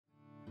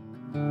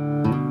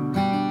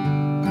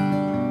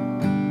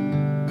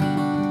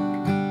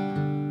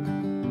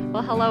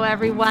hello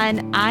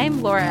everyone.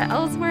 I'm Laura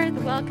Ellsworth,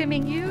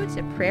 welcoming you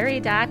to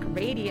Prairie Doc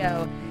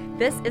Radio.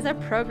 This is a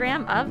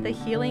program of the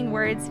Healing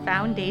Words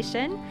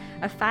Foundation,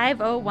 a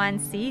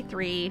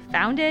 501c3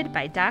 founded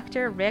by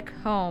Dr. Rick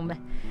Home.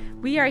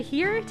 We are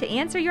here to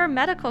answer your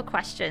medical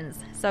questions,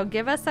 so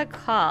give us a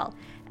call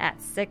at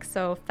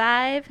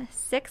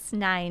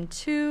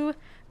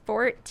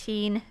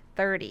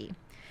 605-692-1430.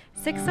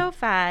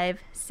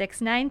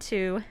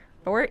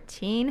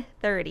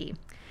 605-692-1430.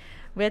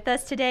 With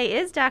us today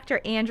is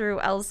Dr. Andrew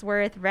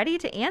Ellsworth, ready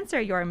to answer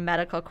your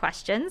medical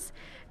questions.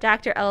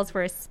 Dr.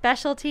 Ellsworth's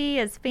specialty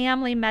is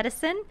family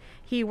medicine.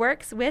 He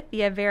works with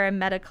the Avera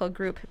Medical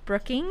Group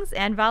Brookings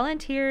and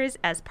volunteers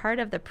as part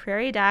of the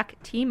Prairie Doc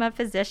team of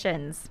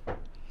physicians.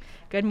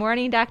 Good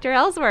morning, Dr.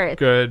 Ellsworth.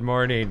 Good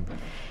morning.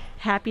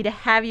 Happy to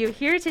have you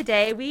here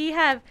today. We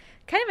have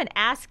kind of an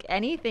Ask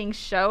Anything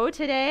show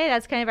today.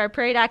 That's kind of our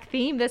Prairie Doc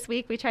theme this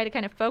week. We try to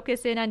kind of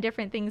focus in on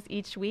different things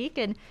each week,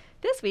 and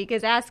this week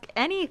is Ask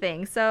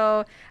Anything.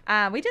 So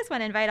we just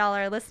want to invite all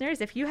our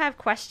listeners, if you have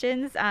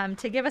questions,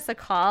 to give us a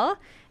call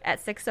at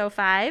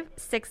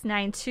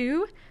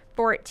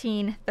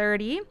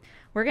 605-692-1430.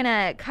 We're going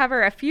to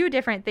cover a few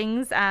different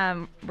things.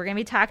 We're going to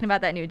be talking about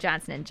that new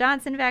Johnson &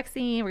 Johnson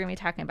vaccine. We're going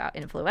to be talking about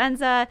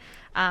influenza.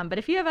 But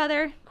if you have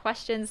other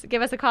questions,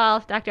 give us a call.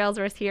 Dr.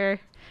 Ellsworth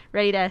here,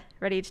 ready to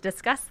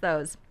discuss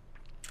those.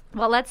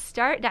 Well, let's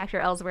start,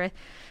 Dr. Ellsworth,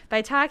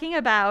 by talking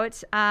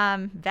about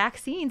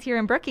vaccines here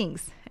in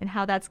Brookings and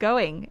how that's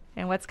going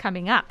and what's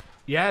coming up.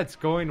 Yeah, it's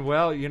going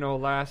well. You know,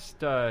 last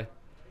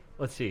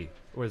Thursday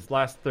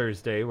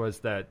was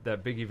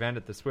that big event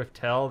at the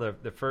Swiftel,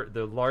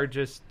 the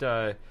largest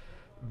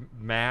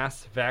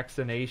mass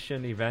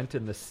vaccination event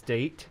in the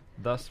state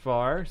thus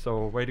far.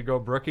 So way to go,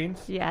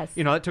 Brookings. Yes.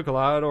 You know, it took a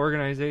lot of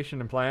organization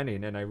and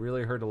planning, and I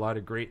really heard a lot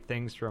of great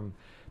things from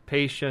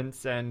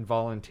patients and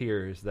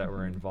volunteers that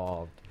were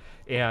involved.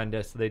 And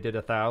so they did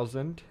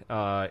 1,000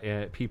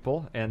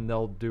 people, and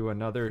they'll do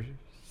another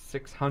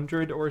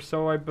 600 or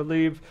so, I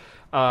believe,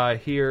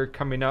 here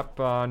coming up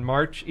on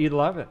March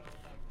 11th.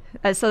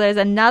 So there's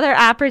another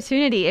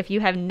opportunity if you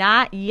have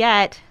not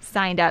yet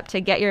signed up to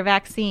get your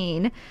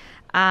vaccine.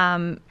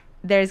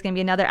 There's going to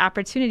be another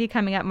opportunity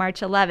coming up March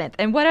 11th.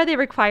 And what are the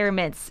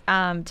requirements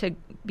to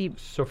be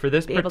So for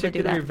this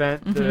particular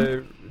event,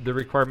 Mm-hmm. the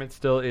requirement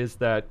still is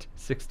that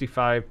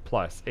 65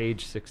 plus,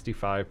 age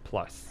 65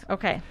 plus.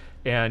 Okay.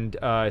 And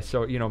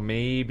so, you know,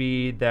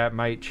 maybe that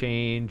might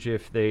change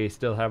if they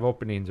still have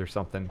openings or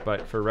something.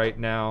 But for right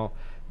now,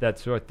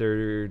 that's what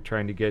they're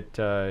trying to get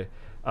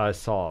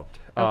solved.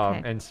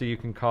 Okay. And so you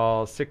can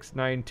call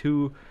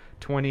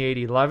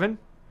 692-2811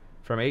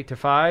 from 8 to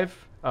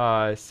 5,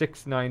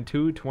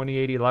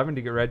 692-2811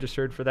 to get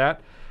registered for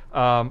that.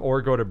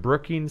 Or go to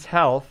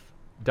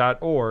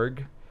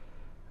brookingshealth.org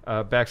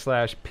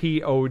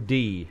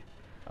 /POD.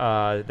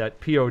 That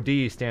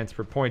POD stands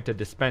for point of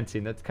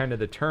dispensing. That's kind of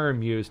the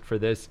term used for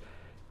this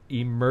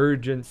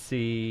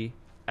emergency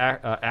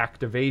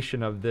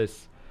activation of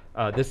this.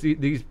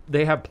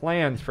 They have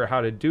plans for how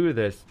to do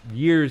this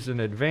years in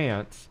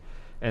advance,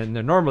 and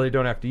they normally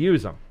don't have to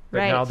use them. But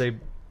right. now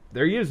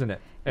they're using it,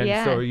 and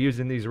Yeah. so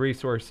using these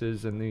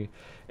resources and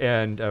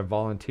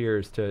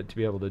volunteers to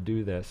be able to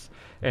do this,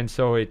 and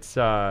so it's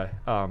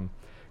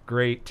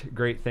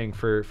great thing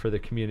for the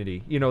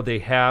community. You know, they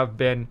have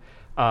been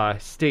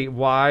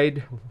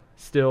statewide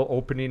still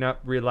opening up,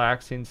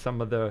 relaxing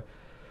some of the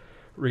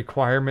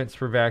requirements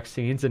for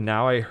vaccines, and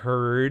now I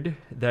heard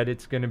that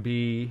it's going to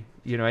be,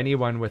 you know,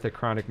 anyone with a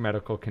chronic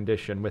medical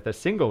condition, with a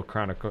single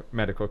chronic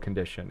medical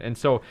condition. And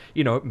so,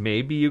 you know,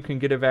 maybe you can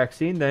get a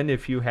vaccine then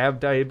if you have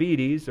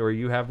diabetes, or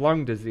you have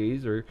lung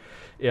disease, or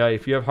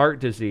if you have heart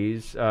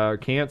disease,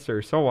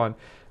 cancer, so on.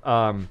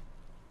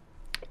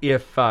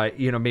 If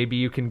you know, maybe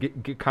you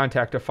can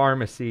contact a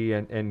pharmacy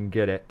and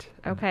get it.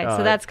 Okay,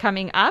 so that's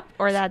coming up,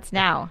 or that's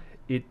now?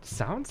 It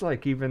sounds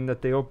like even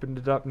that they opened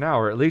it up now,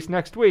 or at least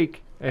next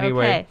week.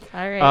 Anyway, okay,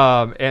 all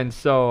right. And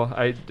so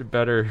I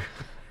better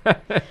all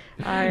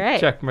right.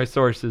 check my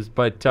sources.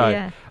 But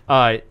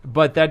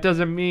but that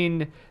doesn't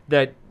mean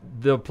that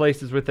the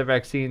places with the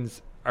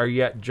vaccines are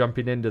yet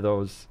jumping into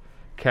those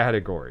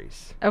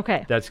categories.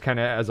 Okay. That's kind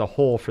of as a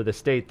whole for the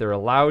state. They're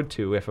allowed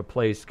to if a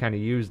place kind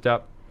of used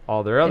up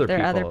all their other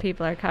people. Other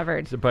people are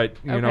covered. So, but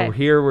you know,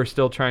 here we're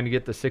still trying to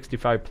get the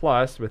 65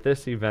 plus with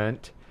this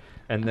event,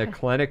 and the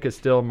clinic is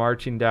still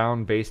marching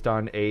down based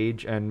on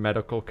age and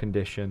medical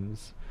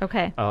conditions.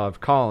 Okay. Of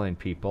calling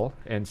people.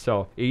 And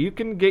so you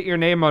can get your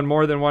name on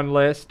more than one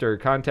list or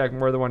contact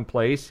more than one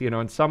place. You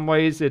know, in some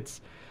ways it's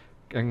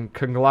a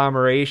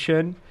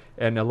conglomeration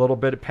and a little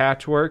bit of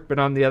patchwork, but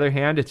on the other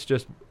hand, it's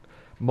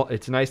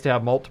nice to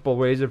have multiple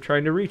ways of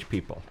trying to reach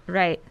people.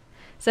 Right.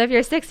 So if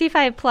you're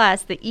 65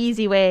 plus, the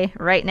easy way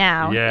right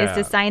now is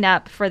to sign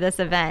up for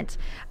this event,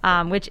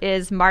 which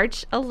is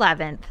March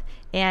 11th.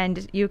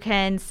 And you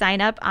can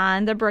sign up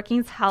on the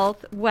Brookings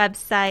Health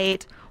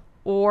website,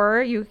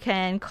 or you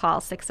can call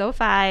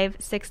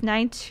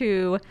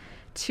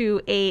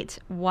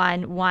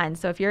 605-692-2811.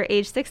 So if you're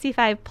age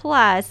 65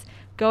 plus,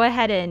 go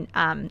ahead and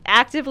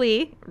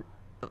actively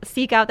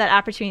seek out that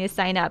opportunity to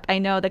sign up. I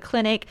know the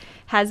clinic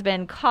has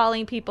been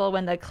calling people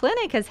when the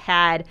clinic has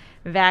had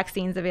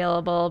vaccines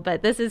available,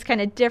 but this is kind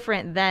of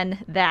different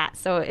than that.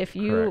 So if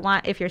you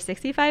if you're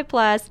 65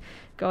 plus,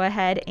 go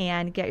ahead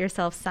and get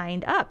yourself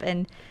signed up.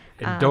 And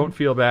don't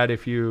feel bad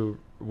if you're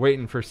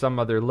waiting for some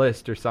other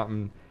list or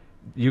something.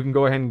 You can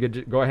go ahead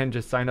and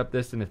just sign up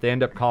this, and if they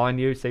end up calling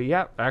you, say,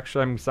 yeah,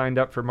 actually I'm signed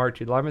up for March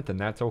 11th, and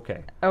that's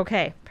okay.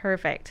 Okay,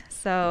 perfect.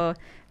 So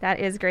that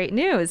is great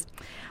news.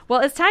 Well,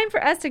 it's time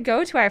for us to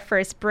go to our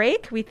first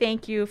break. We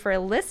thank you for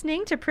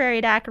listening to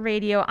Prairie Doc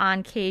Radio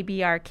on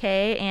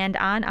KBRK and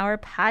on our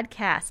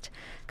podcast.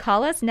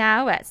 Call us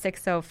now at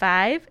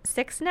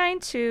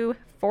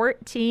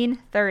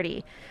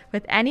 605-692-1430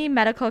 with any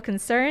medical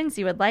concerns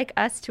you would like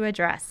us to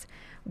address.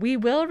 We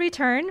will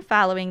return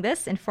following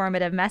this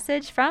informative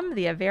message from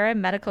the Avera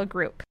Medical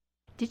Group.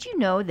 Did you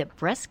know that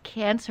breast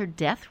cancer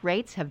death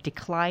rates have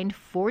declined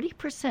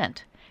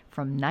 40%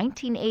 from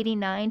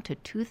 1989 to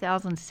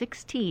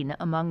 2016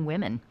 among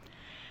women?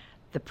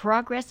 The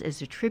progress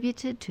is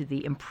attributed to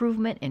the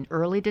improvement in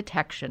early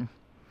detection.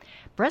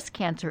 Breast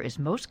cancer is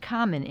most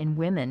common in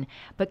women,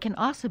 but can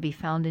also be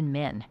found in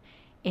men.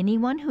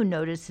 Anyone who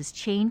notices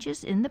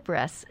changes in the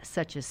breasts,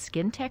 such as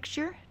skin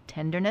texture,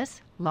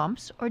 tenderness,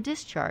 lumps, or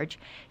discharge,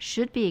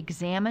 should be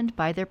examined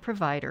by their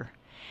provider.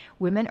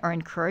 Women are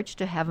encouraged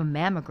to have a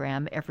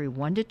mammogram every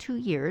 1 to 2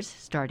 years,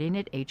 starting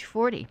at age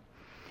 40.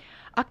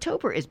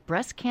 October is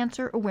Breast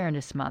Cancer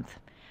Awareness Month.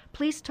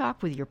 Please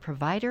talk with your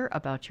provider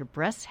about your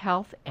breast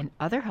health and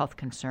other health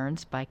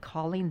concerns by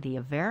calling the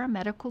Avera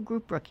Medical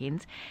Group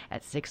Brookings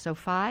at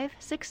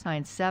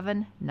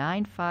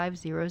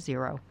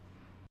 605-697-9500.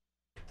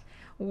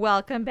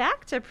 Welcome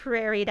back to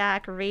Prairie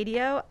Doc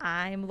Radio.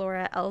 I'm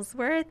Laura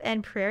Ellsworth,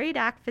 and Prairie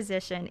Doc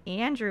physician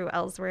Andrew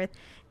Ellsworth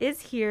is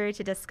here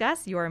to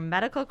discuss your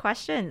medical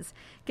questions.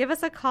 Give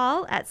us a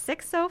call at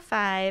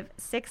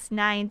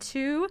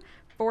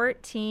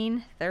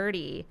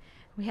 605-692-1430.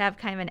 We have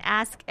kind of an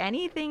Ask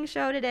Anything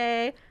show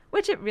today,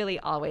 which it really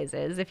always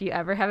is. If you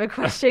ever have a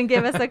question,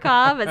 give us a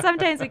call. But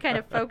sometimes we kind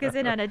of focus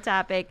in on a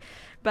topic.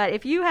 But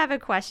if you have a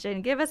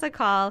question, give us a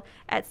call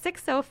at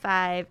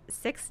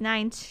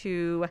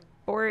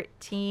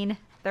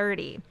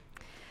 605-692-1430.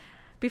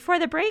 Before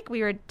the break,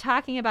 we were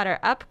talking about our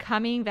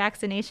upcoming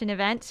vaccination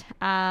event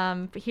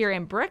here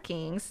in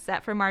Brookings,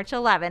 set for March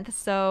 11th.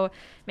 So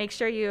make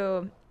sure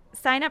you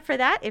sign up for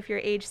that if you're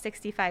age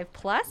 65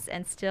 plus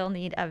and still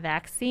need a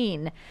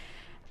vaccine.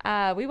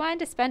 We wanted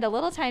to spend a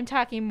little time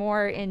talking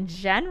more in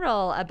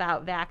general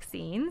about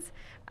vaccines.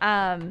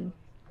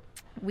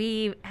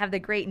 We have the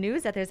great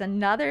news that there's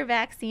another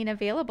vaccine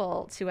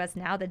available to us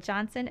now, the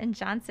Johnson &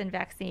 Johnson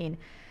vaccine.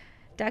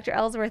 Dr.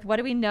 Ellsworth, what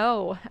do we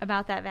know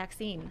about that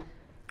vaccine?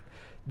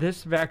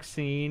 This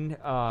vaccine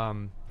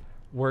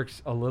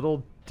works a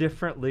little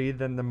differently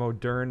than the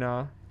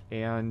Moderna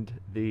and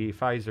the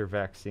Pfizer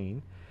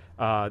vaccine.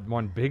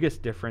 One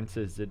biggest difference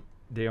is that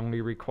they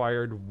only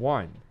required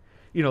one.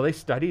 You know, they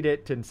studied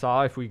it and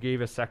saw if we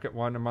gave a second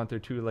one a month or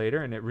two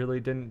later, and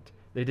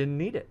they didn't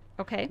need it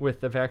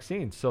with the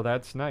vaccine. So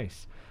that's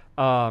nice.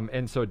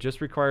 And so it just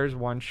requires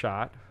one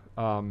shot.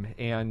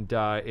 And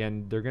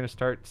they're going to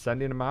start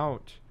sending them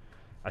out,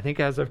 I think,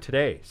 as of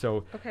today.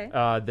 So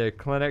the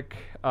clinic,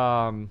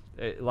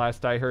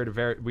 last I heard,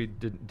 we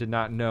did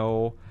not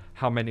know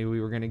how many we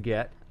were going to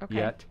get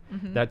yet.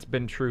 Mm-hmm. That's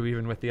been true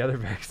even with the other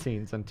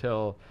vaccines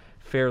until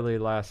fairly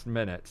last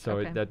minute.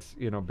 So that's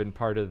been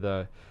part of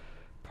the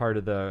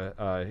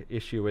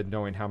issue with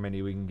knowing how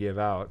many we can give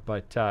out.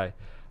 But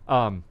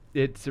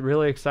it's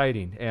really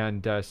exciting,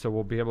 and so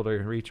we'll be able to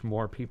reach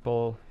more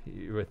people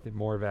with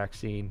more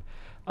vaccine.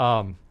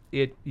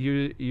 It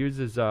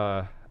uses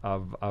a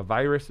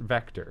virus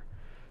vector,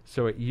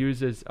 so it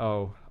uses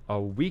a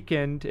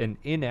weakened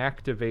and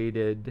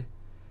inactivated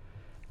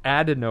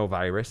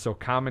adenovirus, so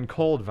common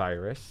cold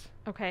virus,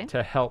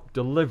 to help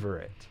deliver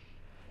it.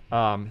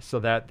 So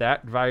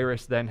that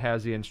virus then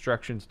has the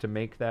instructions to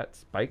make that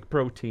spike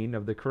protein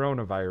of the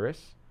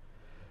coronavirus.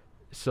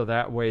 So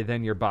that way,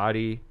 then your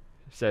body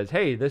says,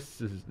 "Hey,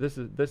 this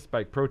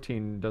spike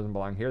protein doesn't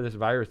belong here. This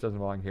virus doesn't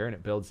belong here," and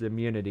it builds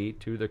immunity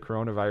to the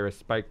coronavirus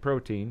spike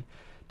protein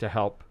to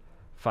help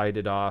fight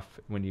it off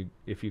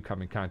if you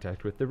come in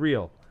contact with the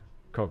real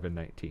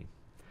COVID-19.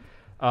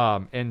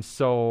 And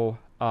so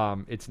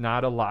it's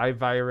not a live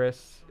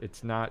virus.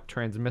 It's not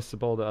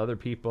transmissible to other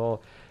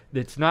people.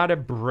 It's not a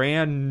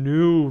brand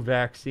new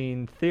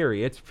vaccine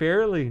theory. It's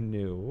fairly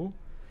new.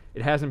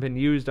 It hasn't been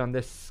used on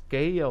this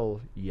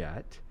scale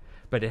yet,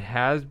 but it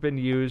has been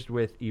used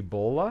with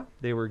Ebola.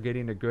 They were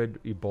getting a good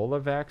Ebola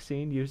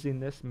vaccine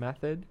using this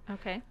method.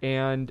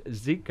 And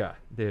Zika,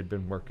 they had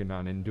been working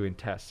on and doing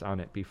tests on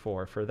it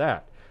before for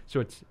that.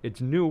 So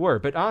it's newer.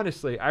 But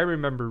honestly, I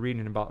remember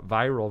reading about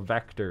viral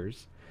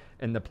vectors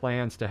and the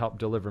plans to help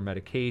deliver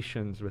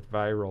medications with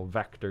viral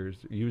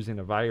vectors, using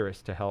a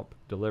virus to help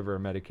deliver a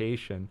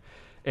medication.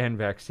 and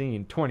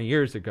vaccine 20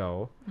 years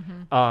ago,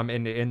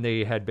 and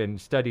they had been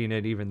studying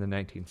it even in the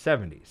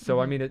 1970s. So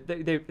I mean,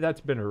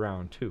 that's been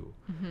around too,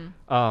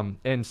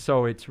 and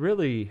so it's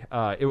really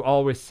it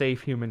always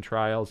safe human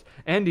trials,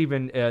 and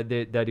even that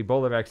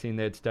Ebola vaccine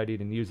they had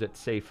studied and used it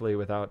safely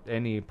without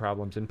any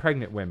problems in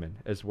pregnant women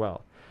as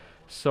well.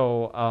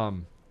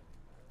 So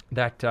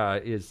that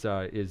is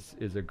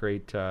a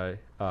great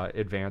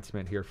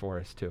advancement here for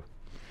us too.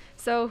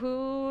 So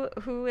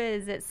who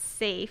is it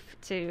safe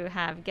to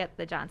get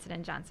the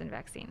Johnson & Johnson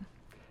vaccine?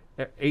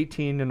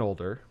 18 and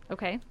older.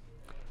 Okay.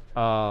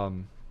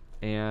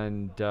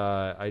 And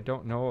I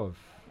don't know of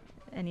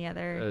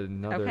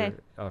another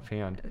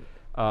offhand.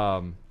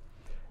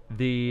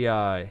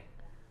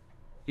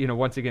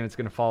 Once again, it's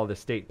going to follow the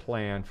state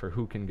plan for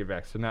who can get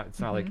vaccinated. So it's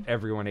not like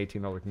everyone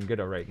 18 and older can get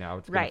it right now.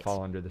 It's going to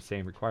fall under the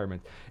same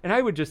requirements. And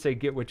I would just say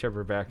get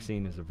whichever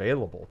vaccine is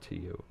available to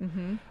you.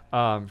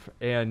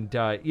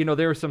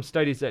 There were some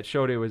studies that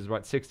showed it was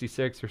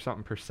 66 or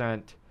something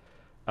 %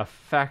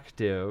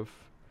 effective,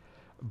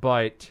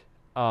 but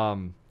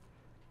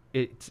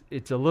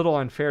it's a little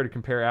unfair to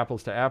compare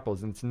apples to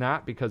apples, and it's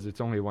not because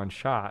it's only one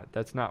shot.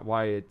 That's not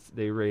why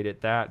they rate it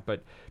that,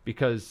 but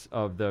because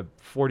of the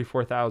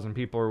 44,000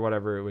 people or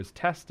whatever it was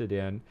tested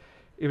in.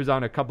 It was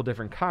on a couple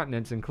different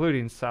continents,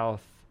 including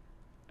South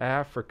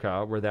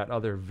Africa, where that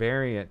other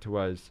variant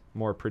was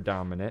more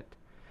predominant.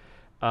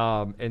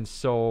 And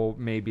so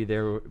maybe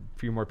a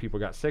few more people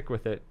got sick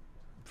with it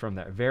from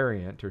that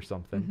variant or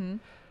something.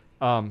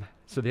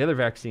 So the other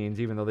vaccines,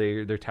 even though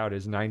they're touted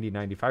as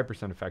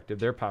 90-95% effective,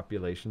 their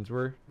populations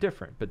were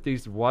different. But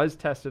these was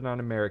tested on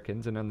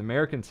Americans, and on the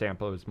American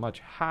sample, it was much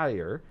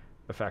higher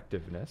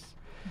effectiveness.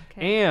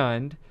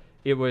 And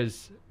it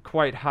was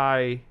quite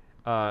highly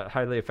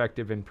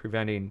effective in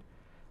preventing,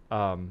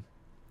 and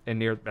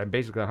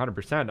basically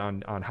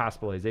 100% on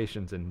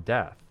hospitalizations and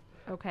death.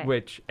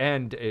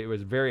 And it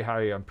was very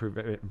high on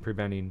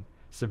preventing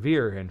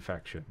severe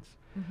infections.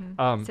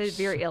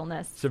 Severe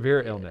illness.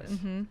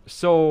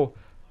 So,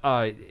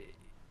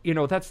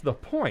 that's the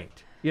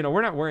point.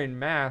 We're not wearing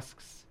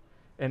masks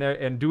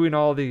and doing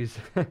all these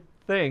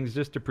things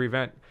just to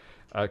prevent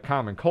a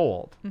common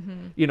cold.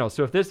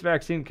 So if this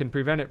vaccine can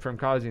prevent it from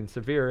causing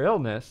severe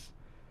illness,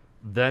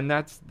 then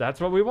that's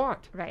what we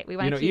want. Right. We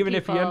want to even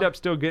if you end up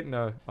still getting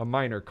a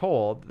minor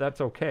cold,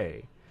 that's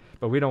okay.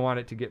 But we don't want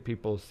it to get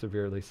people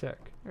severely sick.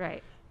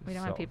 Right. We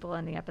don't want people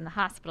ending up in the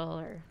hospital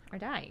or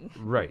dying.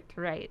 Right.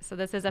 Right. So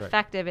this is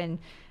effective in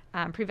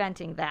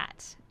preventing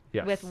that.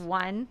 Yes. With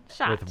one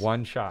shot.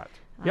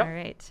 All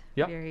right.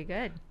 Yep. Very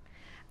good.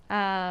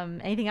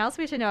 Anything else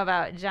we should know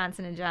about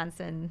Johnson &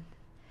 Johnson?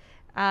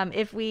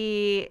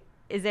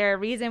 Is there a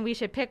reason we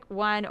should pick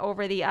one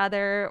over the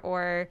other,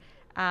 or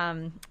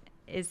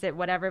is it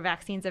whatever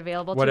vaccine's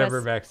available to us? Whatever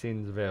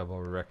vaccine's available,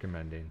 we're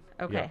recommending.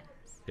 Okay.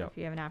 So if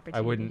you have an opportunity.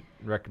 I wouldn't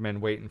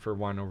recommend waiting for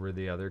one over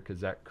the other, because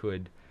that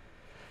could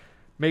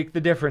make the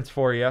difference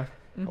for you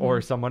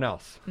or someone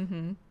else.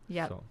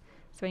 Yep. So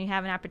when you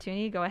have an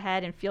opportunity, go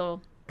ahead and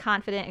feel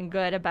confident and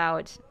good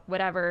about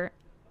whichever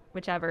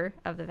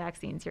of the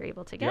vaccines you're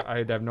able to get. Yeah,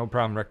 I'd have no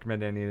problem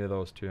recommending any of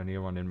those to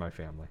anyone in my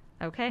family.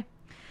 Okay.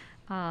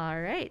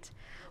 All right.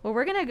 Well,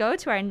 we're going to go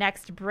to our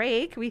next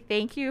break. We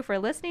thank you for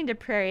listening to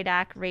Prairie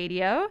Doc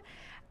Radio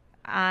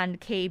on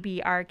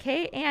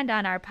KBRK and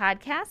on our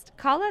podcast.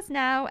 Call us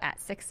now at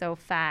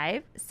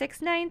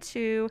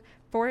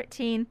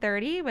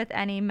 605-692-1430 with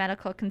any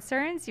medical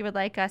concerns you would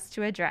like us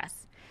to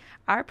address.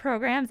 Our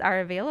programs are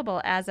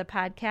available as a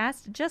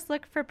podcast. Just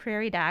look for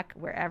Prairie Doc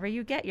wherever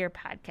you get your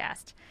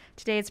podcast.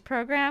 Today's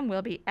program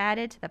will be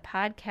added to the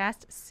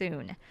podcast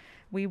soon.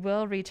 We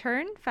will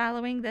return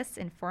following this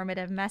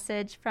informative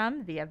message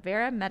from the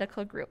Avera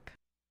Medical Group.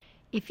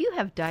 If you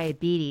have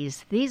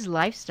diabetes, these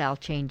lifestyle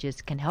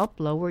changes can help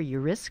lower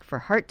your risk for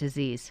heart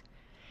disease.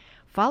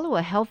 Follow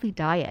a healthy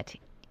diet.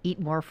 Eat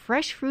more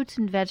fresh fruits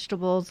and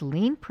vegetables,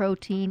 lean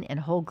protein, and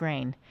whole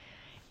grain.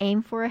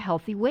 Aim for a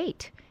healthy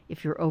weight.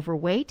 If you're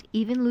overweight,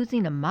 even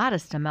losing a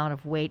modest amount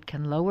of weight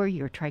can lower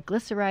your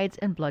triglycerides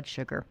and blood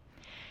sugar.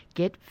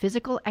 Get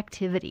physical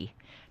activity.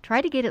 Try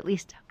to get at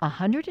least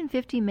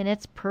 150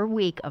 minutes per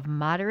week of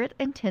moderate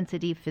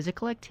intensity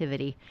physical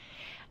activity,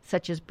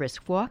 such as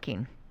brisk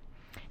walking.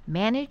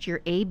 Manage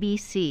your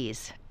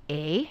ABCs.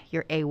 A,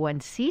 your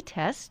A1C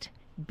test.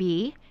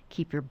 B,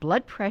 keep your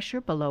blood pressure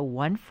below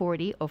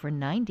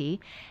 140/90.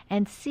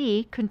 And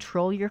C,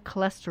 control your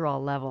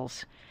cholesterol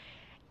levels.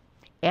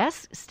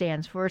 S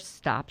stands for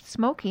stop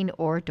smoking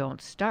or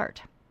don't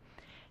start.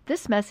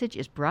 This message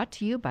is brought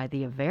to you by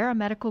the Avera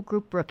Medical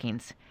Group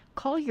Brookings.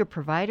 Call your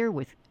provider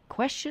with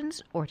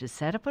questions or to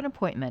set up an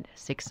appointment,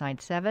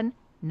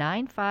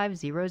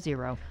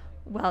 697-9500.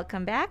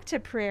 Welcome back to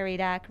Prairie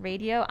Doc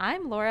Radio.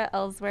 I'm Laura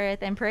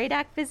Ellsworth, and Prairie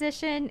Doc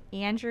physician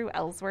Andrew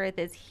Ellsworth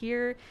is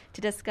here to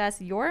discuss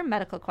your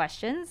medical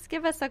questions.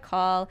 Give us a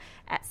call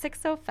at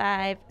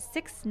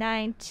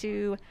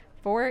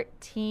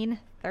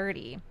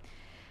 605-692-1430.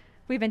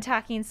 We've been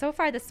talking so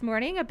far this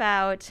morning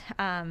about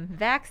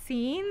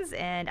vaccines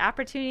and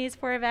opportunities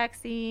for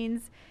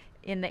vaccines.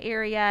 in the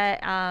area,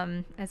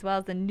 as well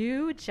as the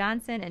new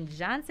Johnson &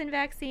 Johnson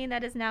vaccine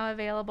that is now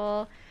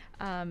available.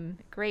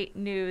 Great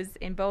news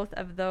in both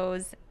of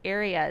those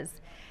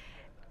areas.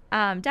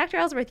 Dr.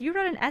 Ellsworth, you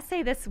wrote an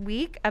essay this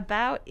week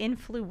about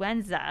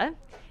influenza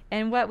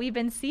and what we've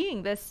been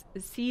seeing this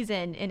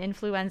season in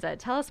influenza.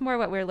 Tell us more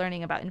what we're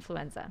learning about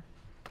influenza.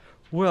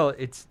 Well,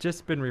 it's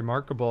just been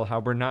remarkable how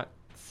we're not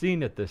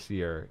seeing it this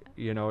year,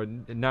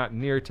 not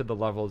near to the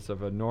levels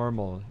of a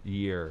normal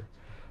year.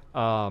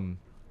 And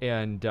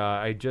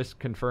I just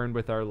confirmed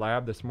with our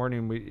lab this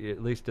morning, we,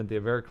 at least in the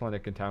Avera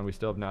Clinic in town, we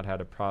still have not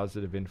had a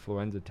positive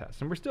influenza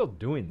test. And we're still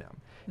doing them,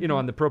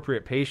 on the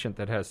appropriate patient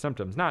that has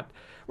symptoms.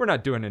 We're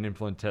not doing an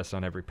influenza test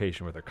on every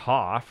patient with a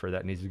cough or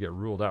that needs to get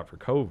ruled out for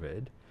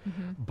COVID.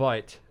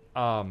 But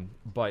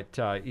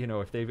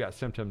if they've got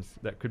symptoms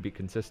that could be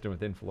consistent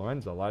with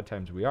influenza, a lot of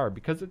times we are,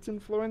 because it's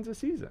influenza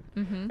season.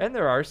 And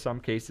there are some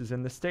cases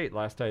in the state.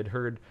 Last I had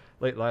heard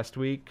late last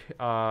week,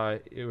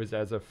 it was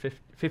as of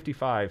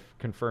 55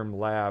 confirmed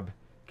lab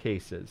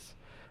cases,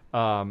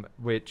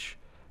 which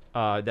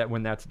that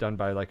when that's done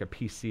by like a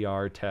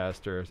PCR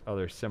test or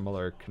other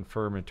similar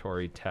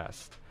confirmatory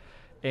test.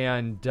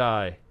 And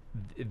at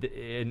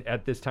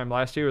this time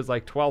last year, it was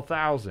like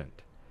 12,000.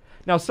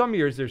 Now, some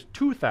years there's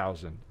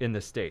 2,000 in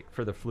the state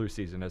for the flu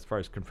season as far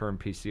as confirmed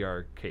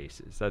PCR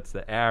cases. That's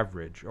the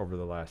average over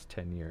the last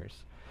 10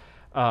 years.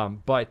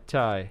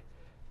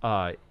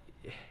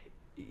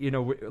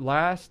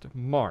 Last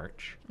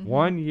March,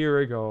 1 year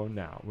ago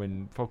now,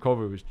 when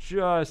COVID was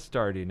just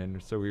starting, and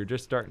so we were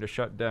just starting to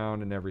shut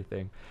down and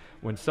everything,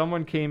 when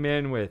someone came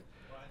in with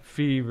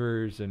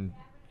fevers and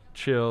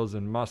chills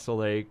and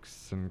muscle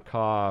aches and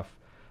cough,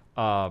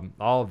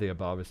 all of the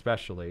above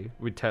especially,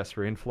 we'd test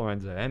for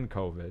influenza and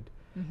COVID.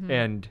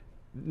 And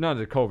none of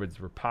the COVIDs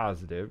were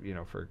positive,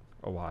 for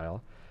a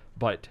while.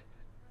 But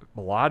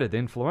a lot of the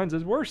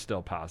influenzas were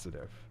still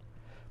positive.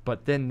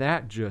 But then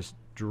that just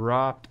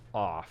dropped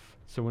off.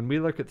 So when we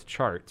look at the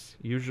charts,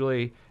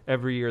 usually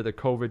every year the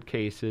COVID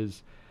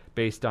cases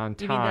based on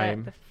time.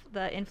 You mean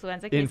the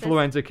influenza cases?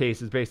 Influenza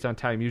cases based on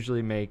time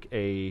usually make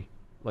a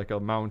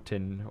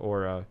mountain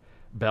or a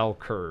bell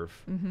curve.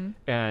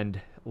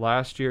 And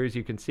last year, as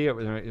you can see it,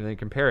 when they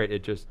compare it,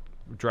 it just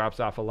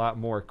drops off a lot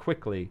more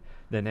quickly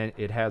than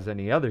it has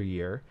any other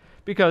year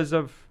because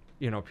of,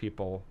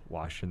 people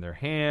washing their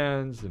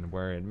hands and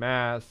wearing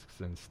masks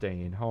and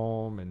staying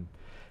home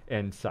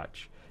and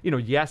such.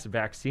 Yes,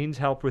 vaccines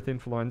help with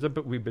influenza,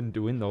 but we've been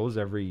doing those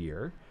every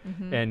year.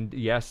 And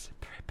yes,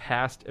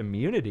 past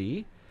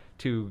immunity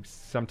to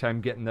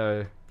sometime getting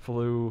the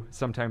flu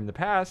sometime in the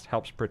past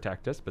helps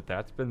protect us, but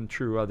that's been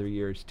true other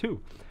years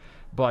too.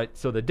 But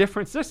so the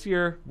difference this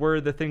year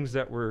were the things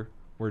that we're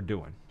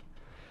doing.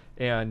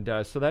 And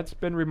so that's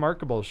been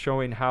remarkable,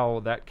 showing how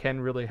that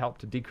can really help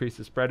to decrease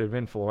the spread of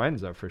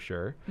influenza for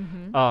sure.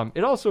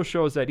 It also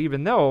shows that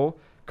even though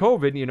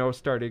COVID,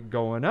 started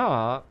going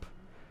up,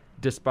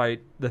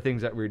 despite the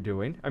things that we're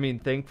doing. I mean,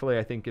 thankfully,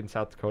 I think in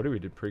South Dakota, we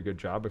did a pretty good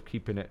job of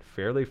keeping it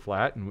fairly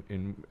flat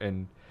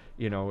and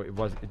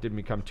it didn't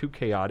become too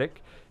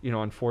chaotic.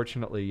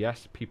 Unfortunately,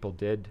 yes, people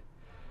did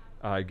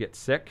get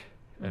sick.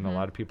 And a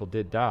lot of people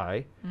did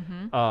die.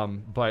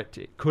 But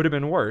it could have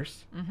been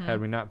worse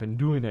had we not been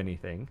doing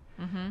anything.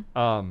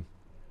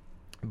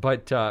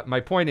 But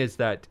my point is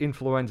that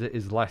influenza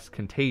is less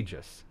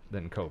contagious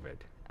than COVID.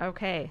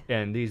 Okay.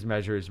 And these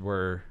measures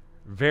were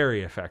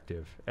very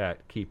effective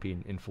at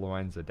keeping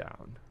influenza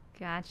down.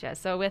 Gotcha.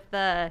 So with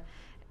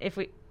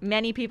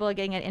many people are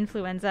getting an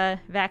influenza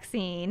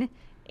vaccine,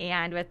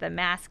 and with the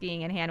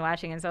masking and hand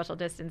washing and social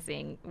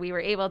distancing, we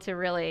were able to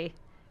really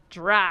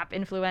drop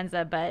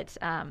influenza, but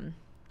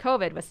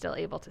COVID was still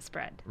able to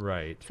spread.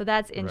 Right. So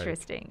that's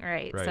interesting,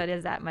 right? So it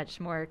is that much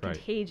more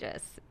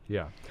contagious.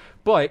 Yeah.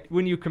 But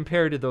when you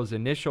compare to those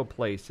initial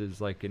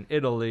places like in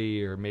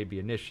Italy or maybe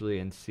initially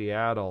in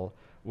Seattle,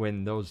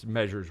 when those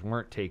measures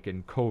weren't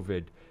taken,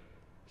 COVID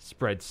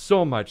spread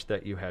so much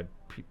that you had,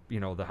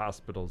 the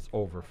hospitals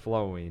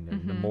overflowing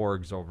and the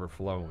morgues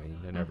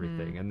overflowing and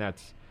everything. And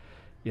that's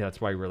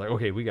why we're like,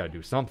 okay, we got to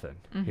do something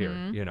here,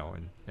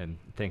 and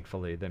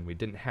thankfully then we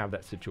didn't have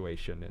that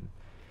situation in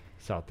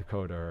South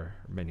Dakota or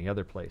many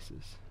other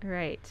places.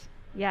 Right.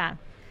 Yeah.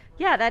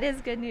 Yeah, that is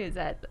good news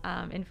that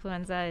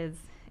influenza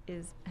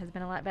has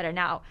been a lot better.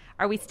 Now,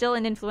 are we still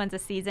in influenza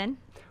season?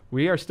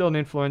 We are still in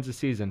influenza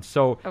season.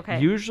 So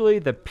usually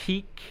the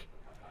peak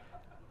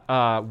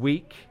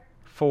week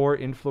for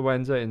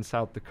influenza in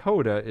South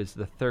Dakota is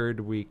the third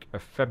week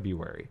of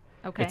February.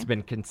 Okay. It's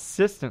been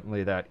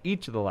consistently that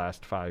each of the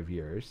last 5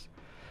 years.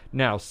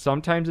 Now,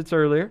 sometimes it's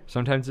earlier.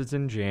 Sometimes it's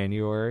in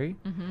January.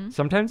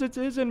 Sometimes it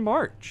is in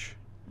March.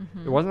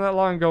 It wasn't that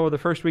long ago. The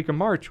first week of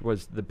March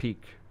was the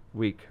peak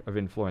week of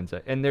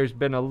influenza. And there's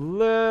been a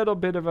little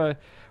bit of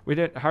we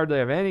didn't hardly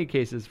have any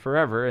cases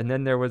forever. And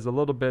then there was a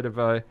little bit of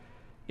a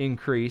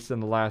increase in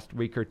the last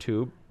week or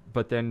two.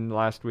 But then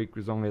last week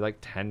was only like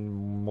 10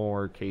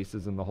 more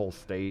cases in the whole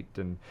state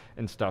and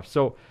stuff.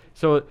 So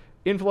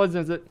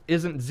influenza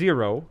isn't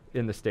zero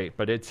in the state,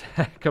 but it's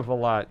a heck of a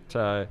lot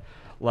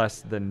less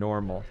than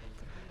normal.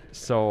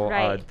 So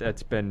Right.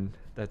 that's been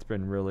that's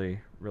been really,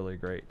 really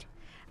great.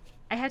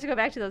 I have to go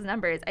back to those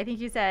numbers. I think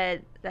you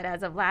said that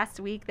as of last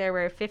week, there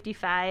were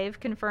 55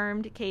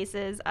 confirmed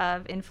cases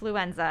of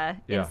influenza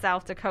Yeah. in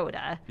South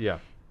Dakota. Yeah.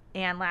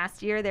 And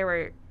last year, there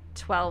were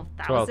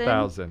 12,000.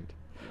 12,000.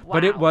 Wow.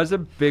 But it was a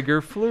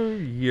bigger flu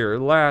year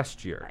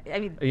last year. I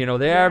mean, The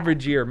yeah.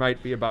 average year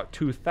might be about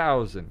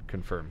 2,000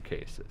 confirmed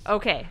cases.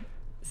 Okay.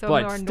 So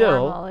but more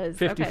still, normal is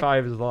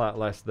 55 is a lot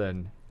less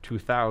than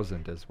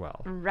 2,000 as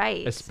well. Okay.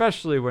 Right.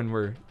 Especially when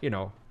we're,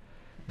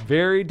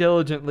 very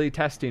diligently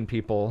testing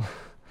people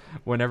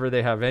whenever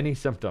they have any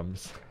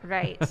symptoms.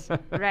 Right.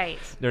 Right.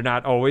 They're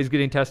not always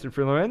getting tested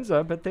for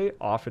influenza, but they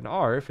often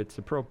are if it's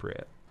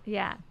appropriate.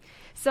 Yeah.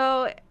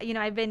 So,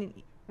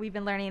 we've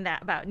been learning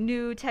that about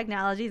new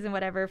technologies and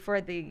whatever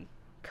for the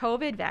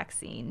COVID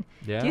vaccine.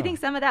 Yeah. Do you think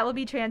some of that will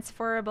be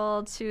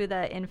transferable to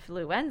the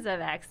influenza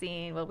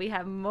vaccine? Will we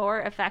have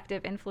more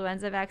effective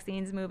influenza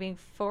vaccines moving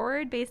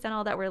forward based on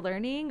all that we're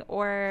learning,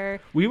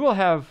 or? We will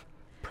have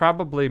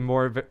probably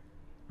more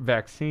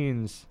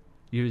vaccines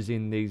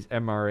using these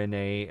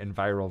mRNA and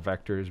viral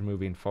vectors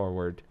moving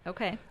forward.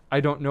 Okay. I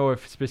don't know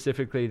if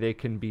specifically they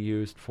can be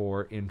used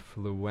for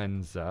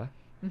influenza,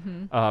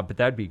 but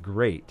that'd be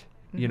great.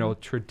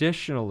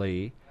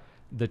 Traditionally,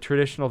 the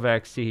traditional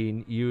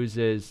vaccine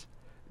uses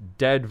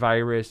dead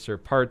virus or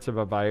parts of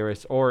a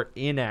virus or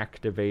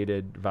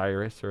inactivated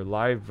virus or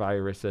live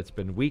virus that's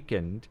been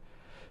weakened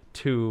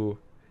to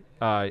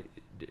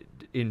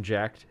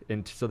inject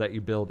so that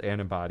you build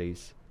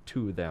antibodies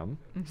to them,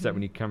 so that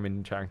when you come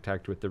in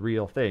contact with the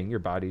real thing, your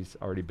body's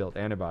already built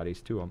antibodies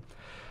to them.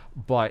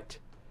 But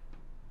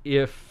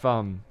if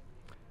but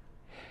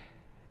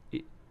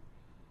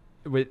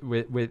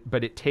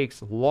it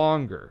takes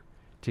longer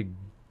to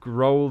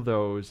grow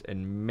those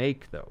and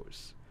make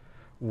those,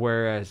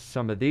 whereas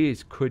some of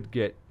these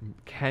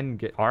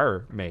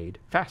are made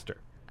faster.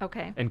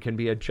 Okay. And can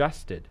be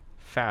adjusted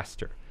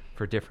faster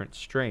for different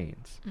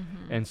strains.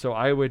 And so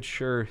I would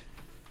sure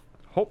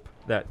hope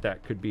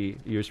that could be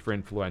used for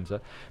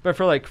influenza. But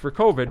for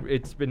COVID,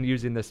 it's been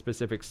using this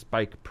specific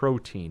spike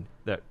protein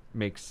that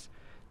makes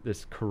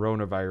this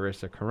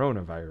coronavirus a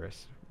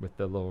coronavirus with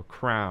the little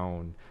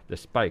crown, the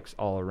spikes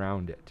all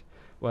around it.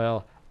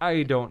 Well,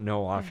 I don't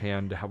know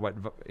offhand what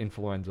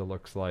influenza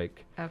looks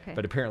like. Okay.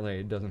 But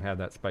apparently it doesn't have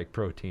that spike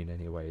protein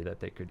anyway that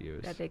they could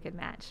use. That they could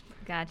match.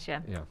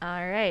 Gotcha. Yeah.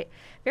 All right.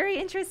 Very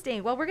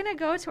interesting. Well, we're going to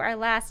go to our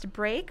last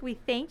break. We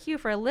thank you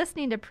for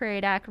listening to Prairie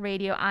Doc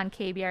Radio on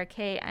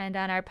KBRK and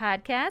on our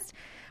podcast.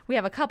 We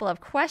have a couple of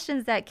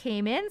questions that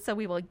came in, so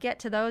we will get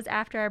to those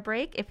after our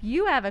break. If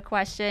you have a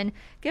question,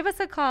 give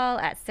us a call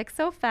at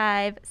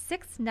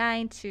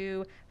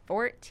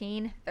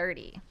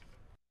 605-692-1430.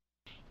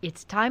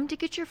 It's time to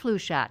get your flu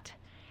shot.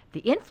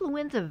 The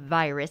influenza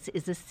virus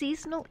is a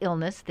seasonal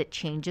illness that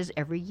changes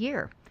every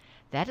year.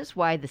 That is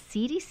why the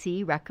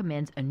CDC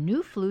recommends a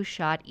new flu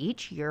shot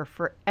each year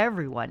for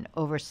everyone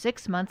over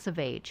 6 months of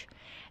age.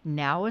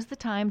 Now is the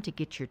time to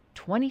get your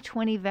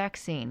 2020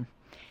 vaccine.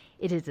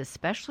 It is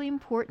especially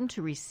important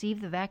to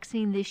receive the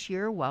vaccine this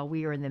year while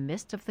we are in the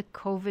midst of the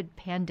COVID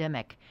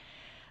pandemic.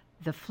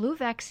 The flu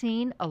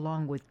vaccine,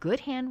 along with good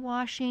hand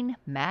washing,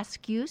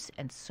 mask use,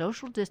 and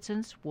social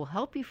distance, will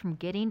help you from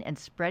getting and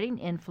spreading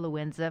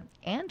influenza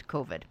and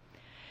COVID.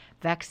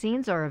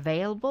 Vaccines are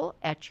available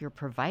at your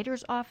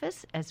provider's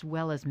office as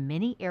well as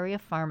many area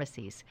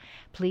pharmacies.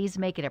 Please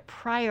make it a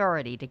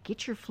priority to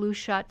get your flu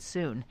shot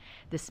soon.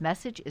 This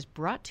message is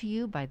brought to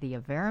you by the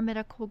Avera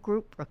Medical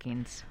Group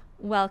Brookings.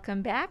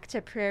 Welcome back to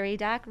Prairie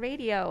Doc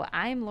Radio.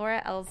 I'm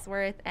Laura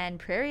Ellsworth, and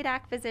Prairie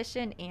Doc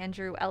physician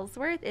Andrew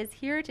Ellsworth is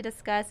here to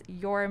discuss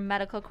your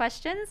medical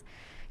questions.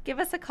 Give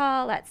us a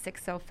call at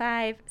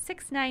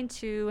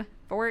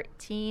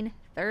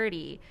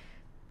 605-692-1430.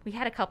 We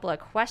had a couple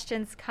of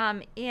questions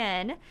come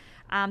in.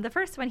 The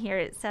first one here,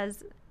 it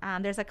says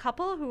there's a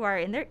couple who are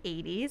in their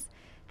 80s.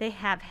 They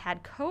have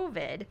had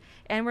COVID,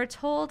 and we're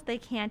told they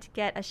can't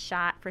get a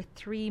shot for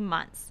 3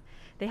 months.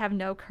 They have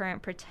no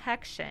current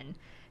protection.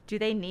 Do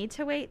they need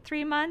to wait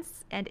 3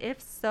 months? And if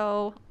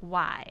so,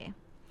 why?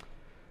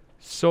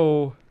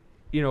 So,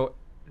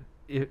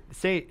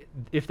 if they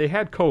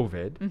had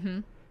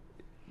COVID,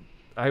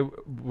 I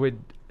would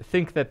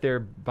think that their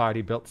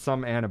body built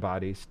some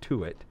antibodies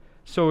to it.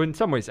 So in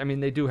some ways,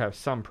 they do have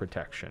some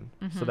protection.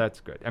 So that's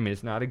good.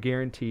 It's not a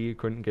guarantee you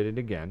couldn't get it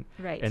again.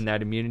 Right. And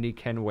that immunity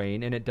can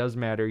wane. And it does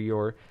matter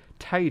your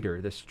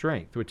titer, the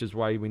strength, which is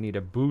why we need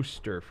a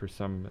booster for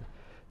some of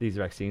these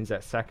vaccines,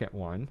 that second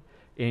one.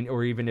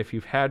 Or even if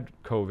you've had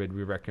COVID,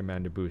 we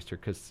recommend a booster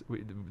because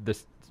the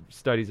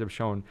studies have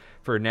shown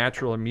for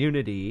natural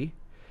immunity,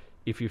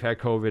 if you've had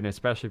COVID, and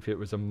especially if it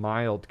was a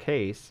mild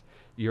case,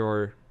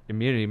 your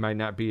immunity might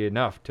not be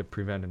enough to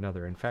prevent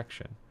another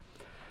infection.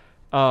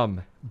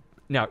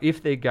 Now,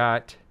 if they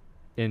got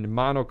in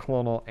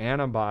monoclonal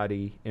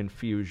antibody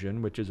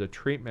infusion, which is a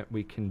treatment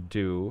we can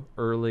do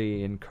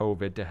early in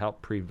COVID to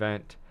help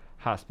prevent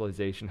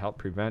hospitalization, help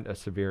prevent a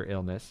severe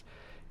illness,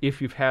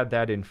 if you've had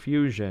that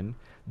infusion,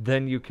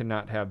 then you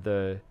cannot have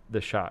the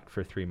shot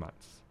for 3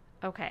 months.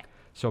 Okay.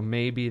 So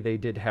maybe they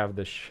did have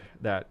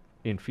that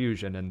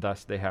infusion, and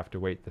thus they have to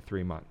wait the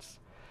 3 months.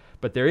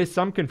 But there is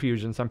some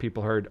confusion. Some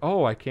people heard,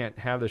 oh, I can't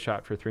have the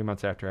shot for 3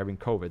 months after having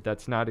COVID.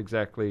 That's not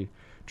exactly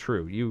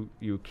true.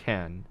 You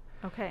can.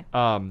 Okay.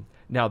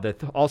 Now,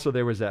 also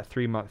there was that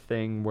 3-month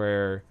thing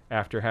where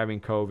after having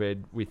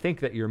COVID, we think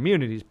that your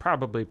immunity is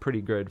probably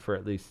pretty good for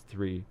at least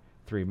three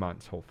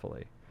months,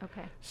 hopefully.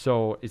 Okay.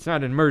 So it's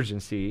not an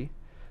emergency,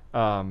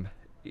 that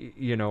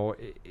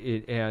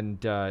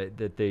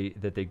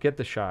they get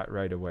the shot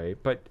right away.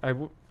 But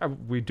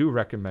we do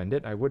recommend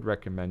it. I would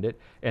recommend it.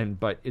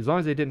 But as long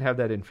as they didn't have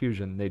that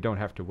infusion, they don't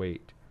have to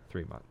wait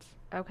 3 months.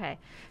 Okay.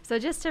 So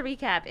just to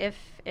recap,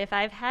 if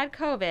I've had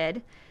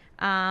COVID,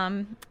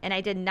 and I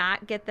did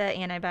not get the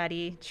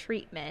antibody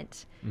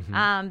treatment,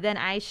 then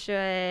I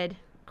should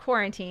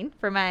quarantine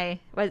for my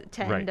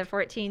 10 to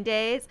 14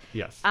 days.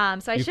 Yes.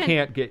 So you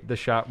can't get the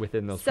shot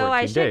within those 14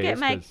 days. So I should get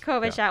my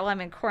COVID shot while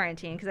I'm in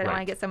quarantine because I don't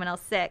want to get someone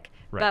else sick.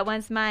 Right. But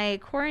once my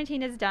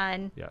quarantine is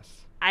done,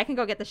 yes, I can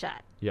go get the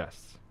shot.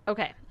 Yes.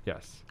 Okay.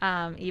 Yes.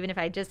 Even if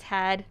I just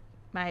had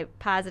my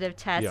positive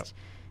test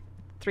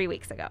 3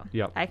 weeks ago,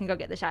 I can go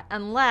get the shot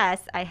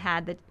unless I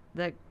had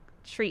the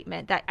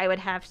treatment that I would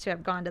have to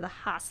have gone to the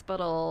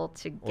hospital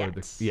to get.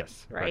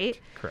 Yes. Right?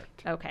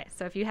 Correct. Okay.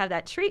 So if you have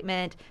that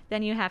treatment,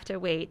 then you have to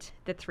wait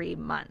the 3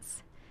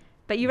 months.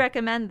 But you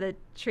recommend the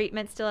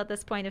treatment still at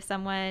this point if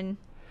someone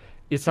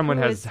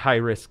has high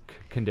risk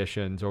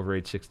conditions over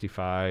age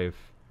 65.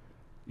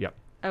 Yep.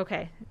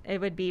 Okay. It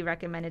would be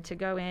recommended to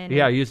go in.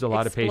 Yeah, I used a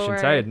lot of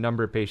patients. I had a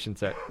number of patients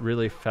that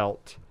really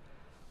felt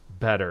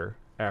better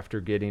after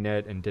getting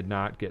it and did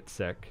not get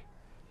sick.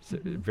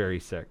 Very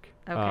sick.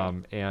 Okay.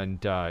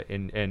 And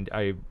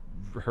I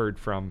heard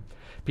from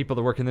people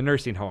that work in the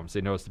nursing homes.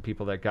 They noticed the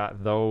people that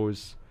got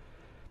those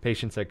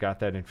patients that got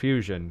that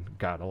infusion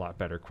got a lot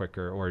better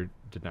quicker or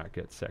did not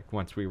get sick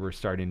once we were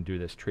starting to do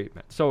this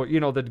treatment. So,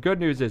 the good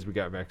news is we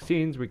got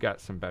vaccines, we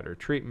got some better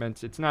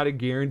treatments. It's not a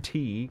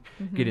guarantee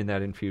getting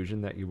that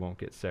infusion that you won't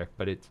get sick,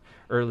 but it's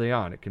early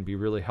on. It can be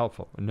really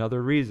helpful.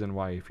 Another reason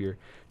why if you're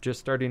just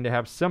starting to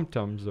have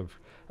symptoms of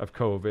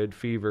COVID,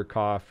 fever,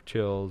 cough,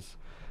 chills,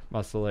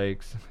 muscle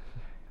aches,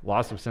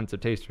 loss of sense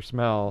of taste or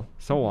smell,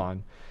 so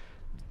on,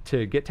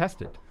 to get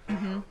tested.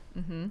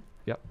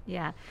 Yep.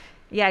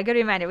 Yeah, good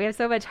reminder. We have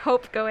so much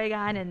hope going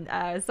on,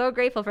 and so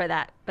grateful for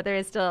that. But there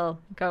is still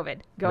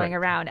COVID going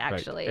around,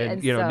 actually. Right.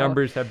 And so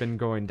numbers have been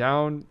going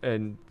down,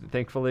 and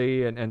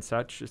thankfully, and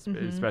such,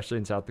 especially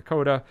in South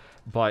Dakota.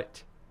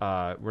 But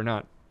we're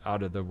not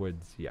out of the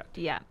woods yet.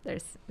 Yeah,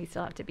 we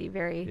still have to be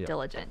very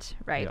diligent,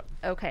 right? Yep.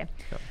 Okay.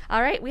 Yep.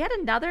 All right. We had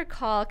another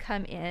call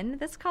come in.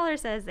 This caller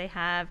says they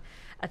have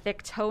a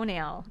thick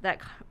toenail that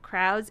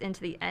crowds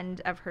into the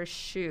end of her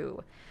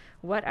shoe.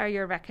 What are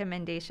your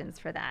recommendations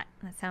for that?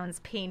 That sounds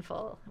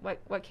painful.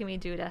 What can we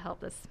do to help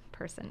this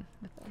person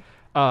with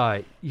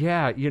that?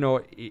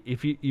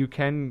 If you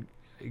can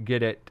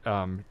get it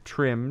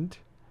trimmed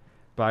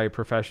by a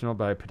professional,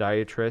 by a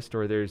podiatrist,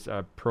 or there's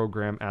a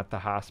program at the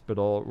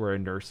hospital where a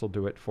nurse will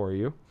do it for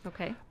you.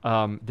 Okay.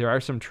 There are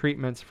some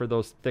treatments for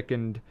those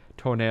thickened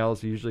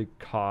toenails, usually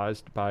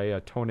caused by a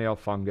toenail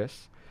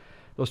fungus.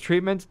 Those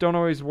treatments don't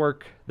always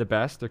work the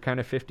best. They're kind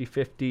of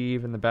 50-50,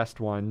 even the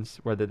best ones,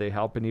 whether they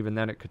help, and even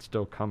then it could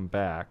still come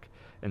back,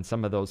 and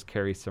some of those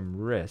carry some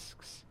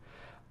risks.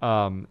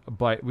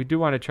 But we do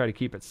want to try to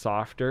keep it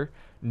softer.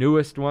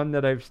 Newest one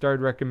that I've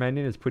started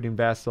recommending is putting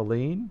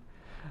Vaseline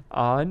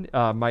on.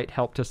 Might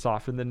help to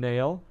soften the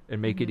nail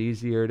and make it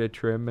easier to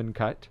trim and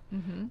cut.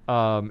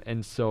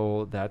 And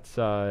so that's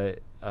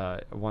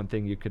one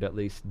thing you could at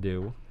least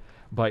do.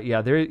 But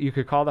yeah, you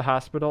could call the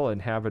hospital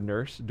and have a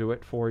nurse do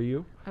it for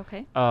you.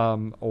 Okay.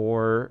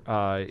 Or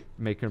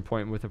make an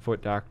appointment with a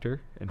foot doctor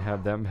and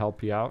have them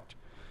help you out.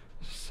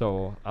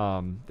 So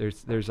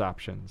there's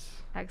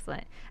options.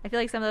 Excellent. I feel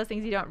like some of those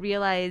things you don't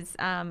realize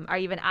are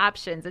even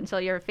options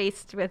until you're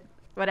faced with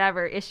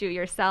whatever issue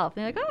yourself.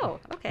 And you're like, oh,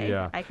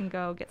 okay, I can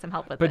go get some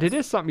help with this. But it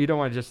is something you don't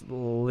want to just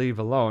leave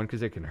alone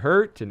because it can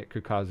hurt and it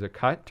could cause a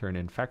cut or an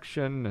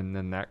infection, and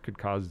then that could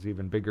cause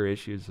even bigger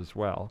issues as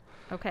well.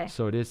 Okay.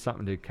 So it is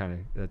something to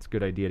that's a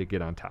good idea to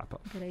get on top of.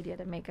 Good idea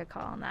to make a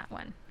call on that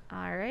one.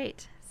 All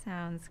right.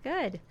 Sounds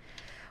good.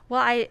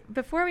 Well,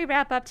 before we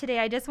wrap up today,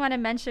 I just want to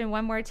mention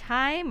one more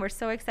time, we're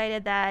so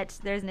excited that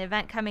there's an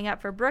event coming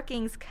up for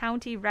Brookings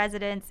County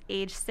residents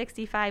age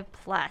 65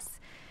 plus.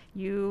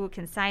 You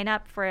can sign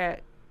up for a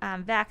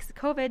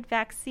COVID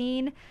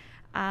vaccine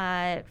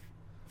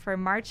for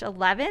March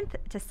 11th.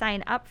 To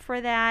sign up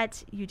for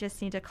that, you just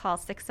need to call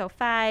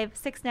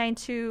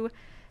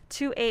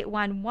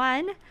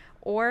 605-692-2811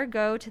 or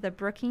go to the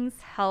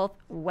Brookings Health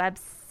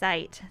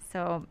website.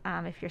 So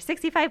if you're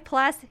 65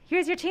 plus,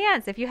 here's your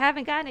chance. If you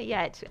haven't gotten it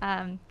yet,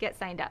 get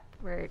signed up.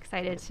 We're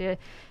excited to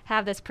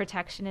have this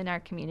protection in our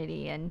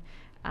community and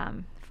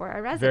for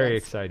our residents. Very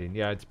exciting.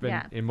 Yeah, it's been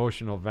an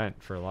emotional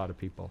event for a lot of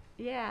people.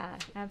 Yeah,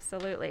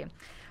 absolutely.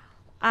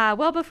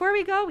 Well, before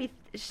we go, we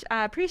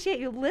appreciate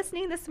you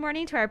listening this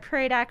morning to our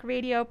Prairie Doc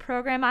Radio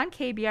program on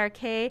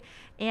KBRK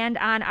and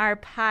on our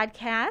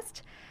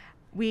podcast.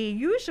 We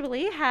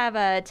usually have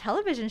a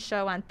television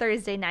show on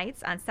Thursday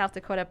nights on South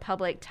Dakota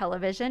Public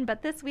Television,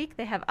 but this week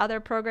they have other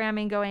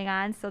programming going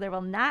on, so there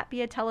will not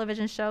be a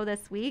television show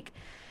this week.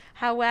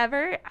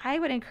 However, I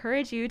would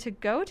encourage you to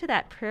go to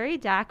that Prairie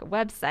Doc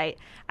website.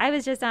 I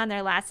was just on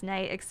there last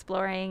night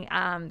exploring,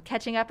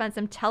 catching up on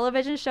some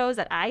television shows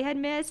that I had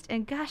missed.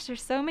 And gosh,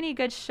 there's so many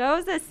good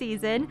shows this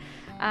season.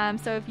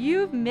 So if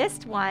you've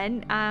missed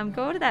one,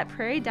 go to that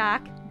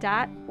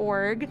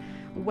prairiedoc.org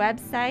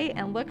website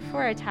and look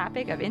for a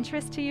topic of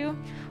interest to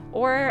you.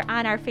 Or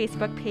on our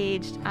Facebook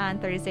page on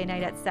Thursday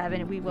night at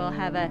 7, we will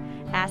have a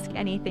Ask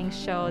Anything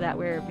show that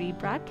we're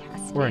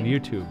rebroadcasting. Or on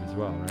YouTube as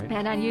well, right?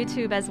 And on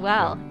YouTube as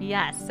well,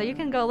 yes. So you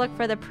can go look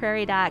for the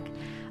Prairie Doc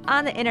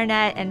on the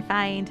internet and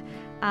find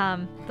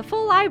the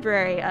full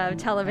library of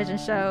television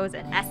shows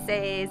and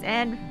essays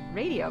and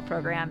radio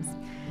programs.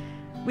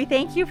 We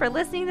thank you for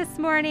listening this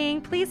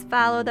morning. Please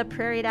follow the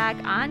Prairie Doc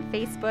on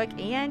Facebook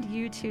and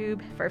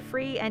YouTube for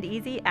free and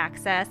easy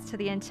access to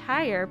the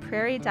entire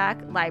Prairie Doc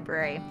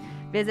library.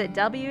 Visit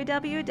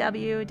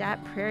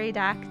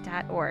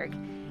www.prairiedoc.org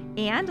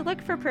and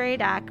look for Prairie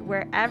Doc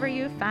wherever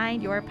you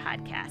find your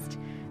podcast.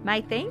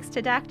 My thanks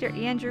to Dr.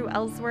 Andrew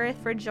Ellsworth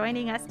for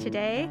joining us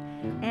today.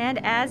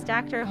 And as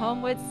Dr.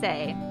 Holm would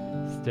say,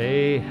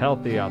 stay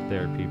healthy out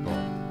there, people.